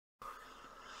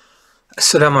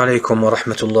السلام عليكم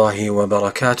ورحمة الله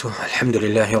وبركاته. الحمد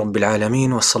لله رب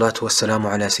العالمين والصلاة والسلام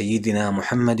على سيدنا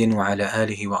محمد وعلى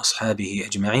آله وأصحابه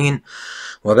أجمعين.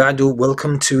 وبعد,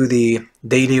 welcome to the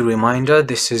daily reminder.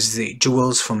 This is the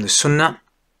jewels from the Sunnah,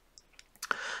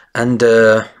 and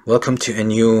welcome to a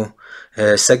new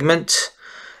segment.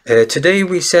 Today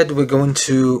we said we're going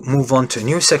to move on to a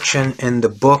new section in the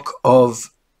book of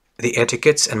the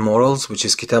etiquettes and morals, which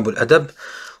is Kitab al-Adab.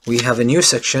 We have a new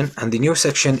section, and the new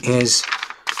section is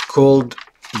called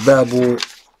Babu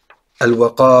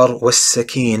al-Waqar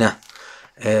was-Sakina.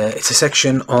 It's a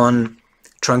section on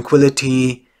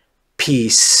tranquility,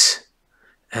 peace,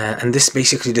 and this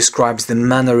basically describes the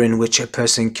manner in which a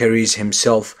person carries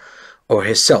himself or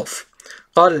herself.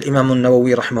 قال الإمام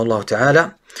النووي رحمه الله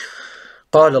تعالى: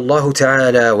 قال الله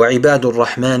تعالى: وعباد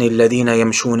الرحمن الذين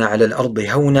يمشون على الأرض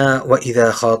هونا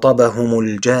وإذا خاطبهم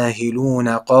الجاهلون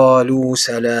قالوا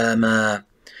سلاما.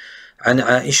 عن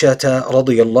عائشة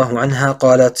رضي الله عنها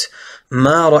قالت: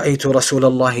 ما رأيت رسول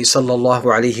الله صلى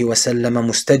الله عليه وسلم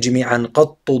مستجمعا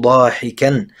قط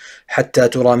ضاحكا حتى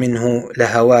ترى منه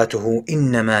لهواته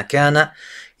إنما كان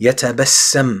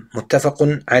يتبسم.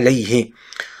 متفق عليه.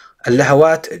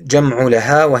 اللهوات جمع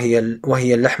لها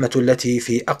وهي اللحمة التي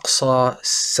في أقصى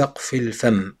سقف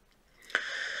الفم.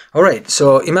 Alright,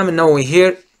 so Imam al-Nawawi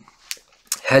here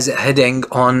has a heading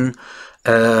on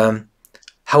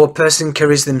how a person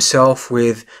carries themselves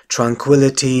with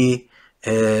tranquility,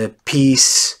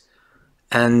 peace,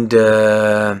 and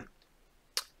a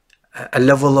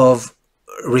level of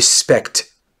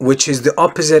respect, which is the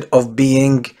opposite of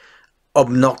being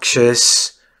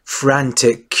obnoxious,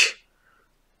 frantic,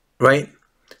 right?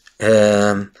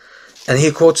 And he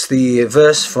quotes the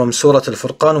verse from Surah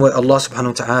Al-Furqan where Allah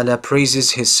subhanahu wa ta'ala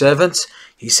praises his servants.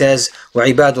 He says,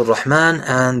 وَعِبَادُ الرَّحْمَنِ,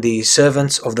 and the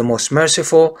servants of the most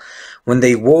merciful, when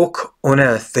they walk on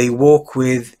earth, they walk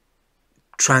with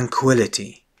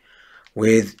tranquility,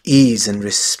 with ease and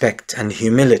respect and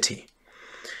humility.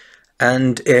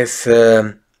 And if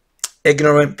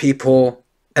ignorant people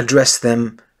address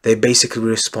them, they basically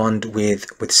respond with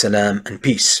salam and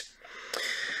peace.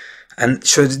 And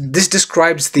so this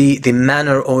describes the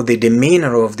manner or the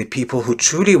demeanor of the people who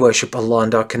truly worship Allah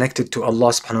and are connected to Allah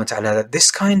subhanahu wa ta'ala, that this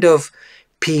kind of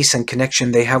peace and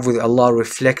connection they have with Allah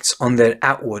reflects on their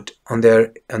outward, on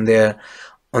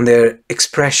their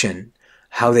expression,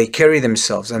 how they carry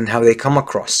themselves and how they come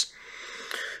across.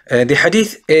 The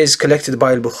hadith is collected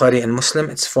by Al-Bukhari and Muslim.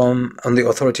 It's on the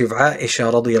authority of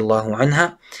Aisha radiyallahu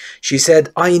anha. She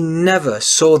said, I never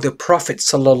saw the Prophet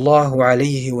sallallahu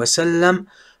alayhi wasallam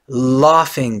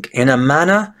laughing in a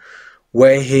manner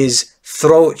where his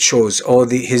throat shows or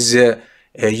his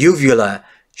uvula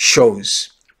shows.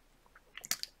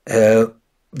 The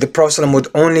Prophet ﷺ would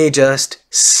only just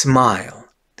smile.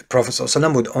 The Prophet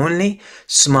ﷺ would only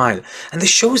smile. And this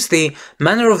shows the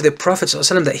manner of the Prophet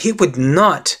ﷺ, that he would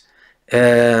not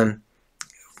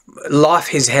laugh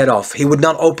his head off. He would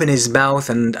not open his mouth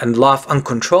and laugh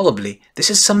uncontrollably. This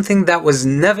is something that was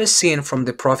never seen from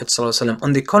the Prophet ﷺ.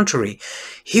 On the contrary,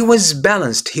 he was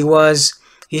balanced. He was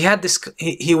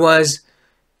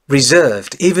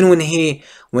reserved. Even when he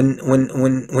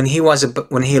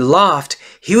laughed,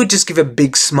 he would just give a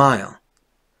big smile,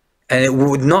 and it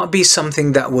would not be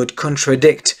something that would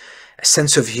contradict a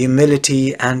sense of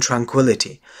humility and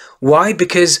tranquility. Why?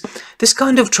 Because this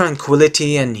kind of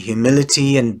tranquility and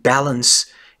humility and balance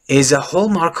is a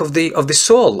hallmark of the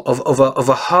soul, of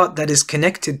a heart that is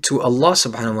connected to Allah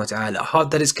subhanahu wa ta'ala, a heart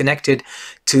that is connected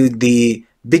to the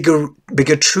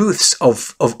bigger truths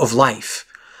of life.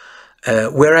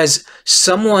 Whereas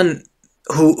someone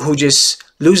who just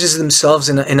loses themselves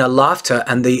in a laughter,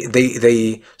 and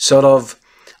they sort of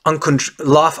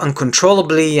laugh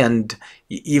uncontrollably, and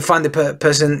you find the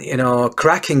person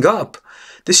cracking up.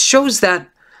 This shows that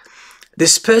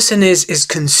this person is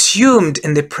consumed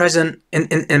in the present, in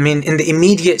the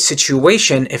immediate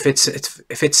situation. If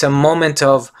it's a moment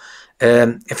of,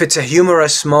 if it's a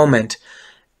humorous moment,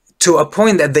 to a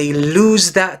point that they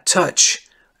lose that touch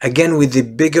again with the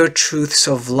bigger truths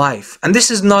of life. And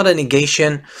this is not a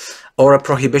negation or a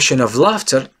prohibition of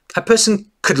laughter. A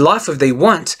person could laugh if they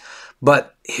want,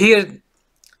 but here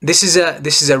this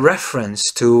is a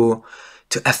reference to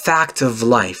a fact of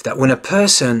life, that when a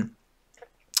person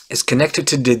is connected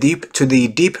to the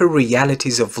deeper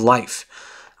realities of life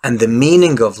and the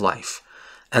meaning of life,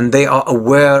 and they are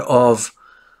aware of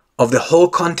the whole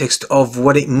context of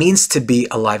what it means to be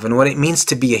alive and what it means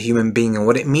to be a human being and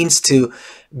what it means to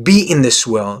be in this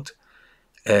world,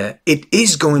 it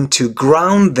is going to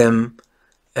ground them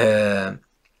in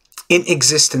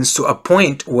existence to a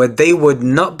point where they would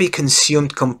not be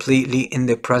consumed completely in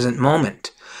the present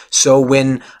moment. So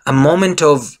when a moment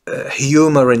of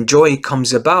humor and joy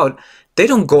comes about, they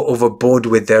don't go overboard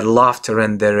with their laughter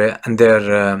and their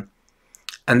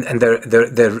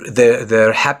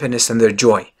happiness and their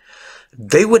joy.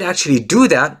 They would actually do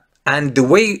that, and the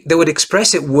way they would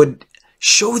express it would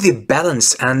show the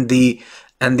balance and the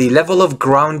level of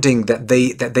grounding that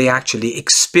they actually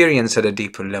experience at a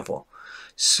deeper level.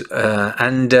 So,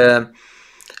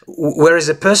 whereas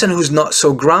a person who's not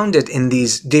so grounded in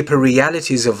these deeper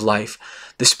realities of life,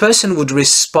 this person would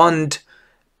respond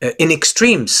in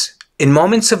extremes, in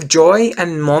moments of joy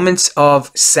and moments of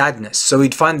sadness. So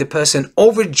we'd find the person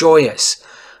overjoyous,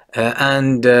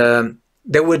 and their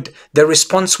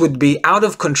response would be out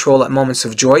of control at moments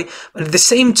of joy, but at the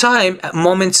same time, at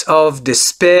moments of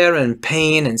despair and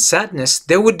pain and sadness,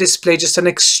 they would display just an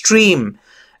extreme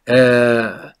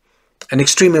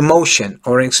emotion,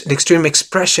 or an extreme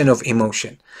expression of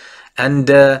emotion. And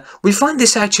we find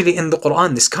this actually in the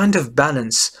Quran, this kind of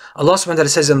balance. Allah subhanahu wa ta'ala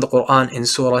says in the Quran, in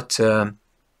Surah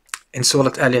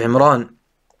Ali Imran,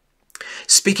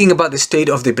 speaking about the state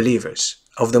of the believers,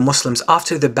 of the Muslims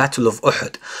after the battle of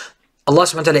Uhud, Allah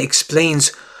subhanahu wa ta'ala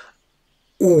explains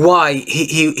why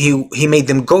he made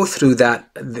them go through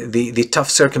the tough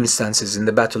circumstances in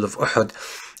the battle of Uhud,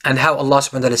 and how Allah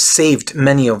subhanahu wa ta'ala saved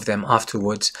many of them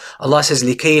afterwards. Allah says,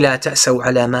 لِكَيْ لَا تَأْسَوْا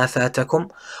عَلَى مَا فَاتَكُمْ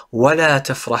وَلَا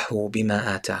تَفْرَحُوا بِمَا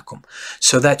آتَاكُمْ.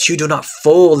 So that you do not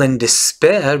fall in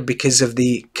despair because of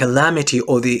the calamity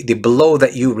or the blow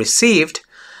that you received,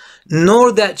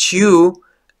 nor that you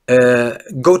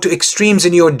go to extremes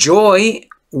in your joy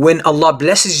when Allah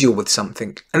blesses you with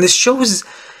something. And this shows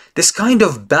this kind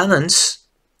of balance,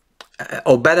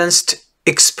 or balanced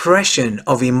expression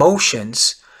of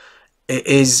emotions,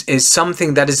 is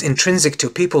something that is intrinsic to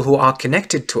people who are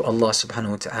connected to Allah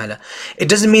subhanahu wa ta'ala. It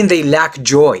doesn't mean they lack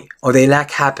joy or they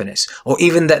lack happiness, or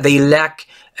even that they lack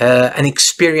an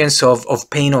experience of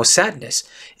pain or sadness.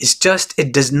 It's just,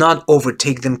 it does not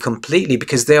overtake them completely,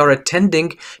 because they are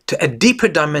attending to a deeper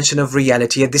dimension of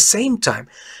reality at the same time.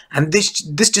 And this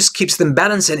just keeps them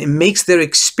balanced, and it makes their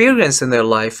experience in their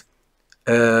life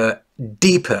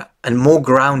deeper and more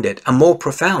grounded and more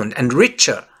profound and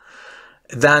richer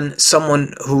than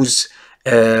someone who's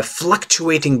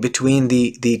fluctuating between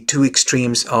the two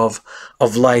extremes of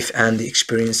life and the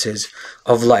experiences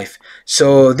of life.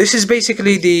 So this is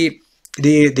basically the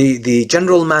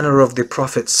general manner of the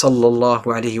Prophet sallallahu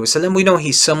alaihi wasallam. We know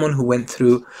he's someone who went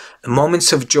through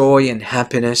moments of joy and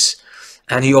happiness,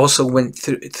 and he also went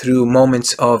through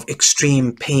moments of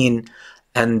extreme pain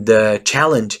and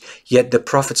challenge. Yet the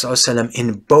Prophet sallallahu alaihi wasallam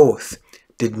in both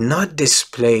did not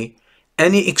display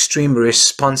any extreme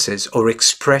responses or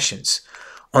expressions.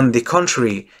 On the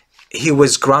contrary, he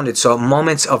was grounded. So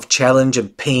moments of challenge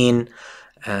and pain,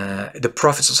 the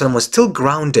Prophet ﷺ was still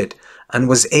grounded and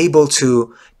was able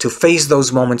to face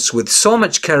those moments with so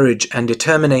much courage and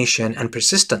determination and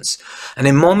persistence. And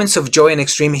in moments of joy and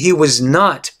extreme, he was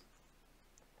not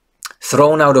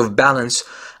thrown out of balance,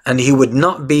 and he would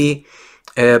not be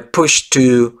pushed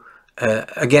to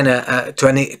to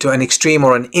an extreme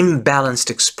or an imbalanced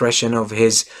expression of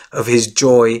his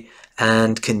joy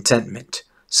and contentment.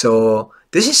 So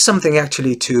this is something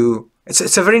actually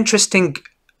it's a very interesting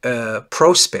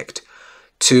prospect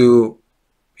to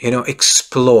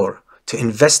explore, to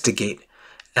investigate,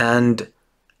 and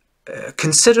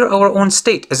consider our own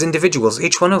state as individuals.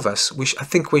 Each one of us, I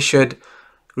think we should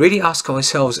really ask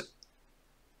ourselves,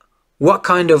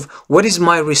 what is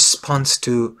my response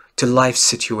to life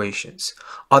situations?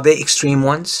 Are they extreme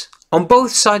ones? On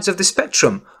both sides of the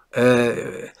spectrum,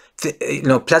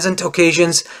 pleasant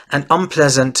occasions and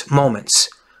unpleasant moments.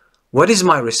 What is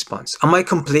my response? Am I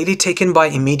completely taken by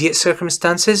immediate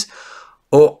circumstances,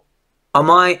 or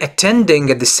am I attending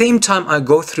at the same time I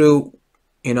go through,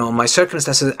 my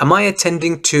circumstances? Am I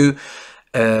attending to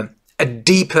a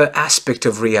deeper aspect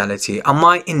of reality? Am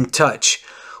I in touch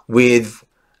with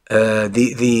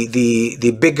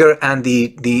the bigger and the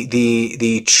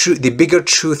bigger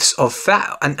truths of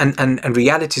fact and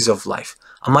realities of life?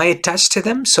 Am I attached to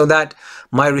them so that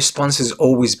my response is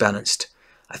always balanced?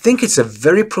 I think it's a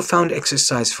very profound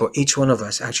exercise for each one of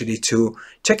us actually to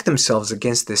check themselves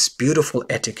against this beautiful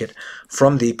etiquette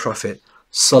from the Prophet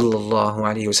sallallahu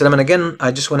alaihi wasallam. And again,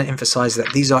 I just want to emphasize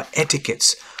that these are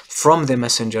etiquettes from the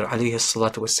Messenger alayhi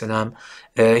salatu wasalam.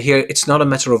 Here it's not a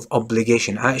matter of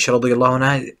obligation. Aisha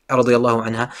radiyallahu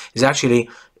anha is actually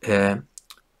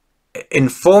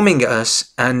informing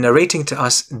us and narrating to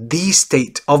us the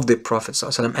state of the Prophet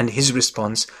sallallahu alaihi wasallam and his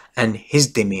response and his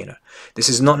demeanor. This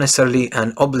is not necessarily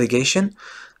an obligation,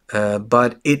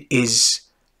 but it is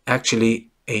actually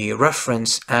a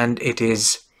reference, and it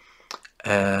is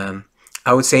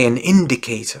I would say, an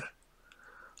indicator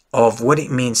of what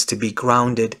it means to be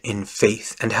grounded in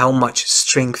faith, and how much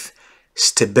strength,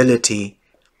 stability,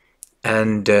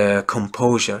 and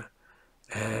composure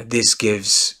this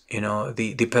gives,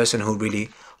 the person who really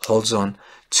holds on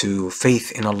to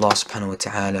faith in Allah subhanahu wa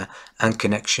ta'ala and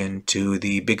connection to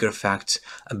the bigger facts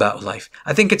about life.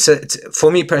 I think it's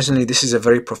for me personally, this is a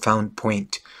very profound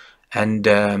point, and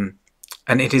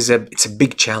it's a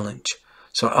big challenge.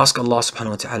 So I ask Allah subhanahu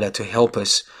wa ta'ala to help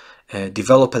us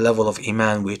develop a level of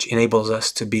iman which enables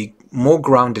us to be more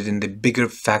grounded in the bigger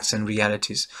facts and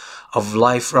realities of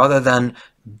life, rather than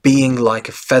being like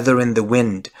a feather in the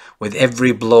wind. With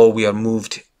every blow we are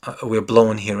moved, we're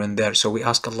blown here and there. So we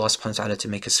ask Allah subhanahu wa ta'ala to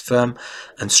make us firm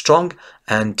and strong,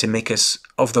 and to make us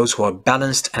of those who are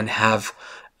balanced and have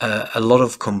a lot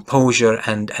of composure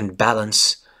and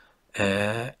balance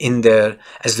in there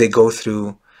as they go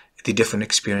through the different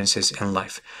experiences in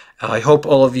life. I hope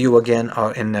all of you again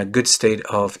are in a good state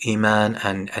of iman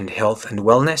and health and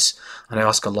wellness, and I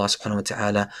ask Allah subhanahu wa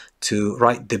ta'ala to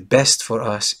write the best for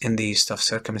us in these tough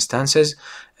circumstances.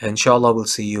 Inshallah, we'll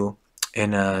see you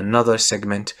in another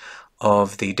segment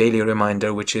of the daily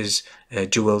reminder, which is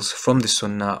jewels from the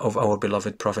Sunnah of our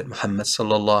beloved Prophet Muhammad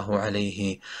sallallahu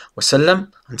alayhi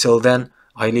wasallam. Until then,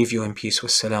 I leave you in peace.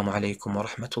 Wassalamu alaikum wa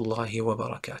rahmatullahi wa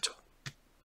barakatuh.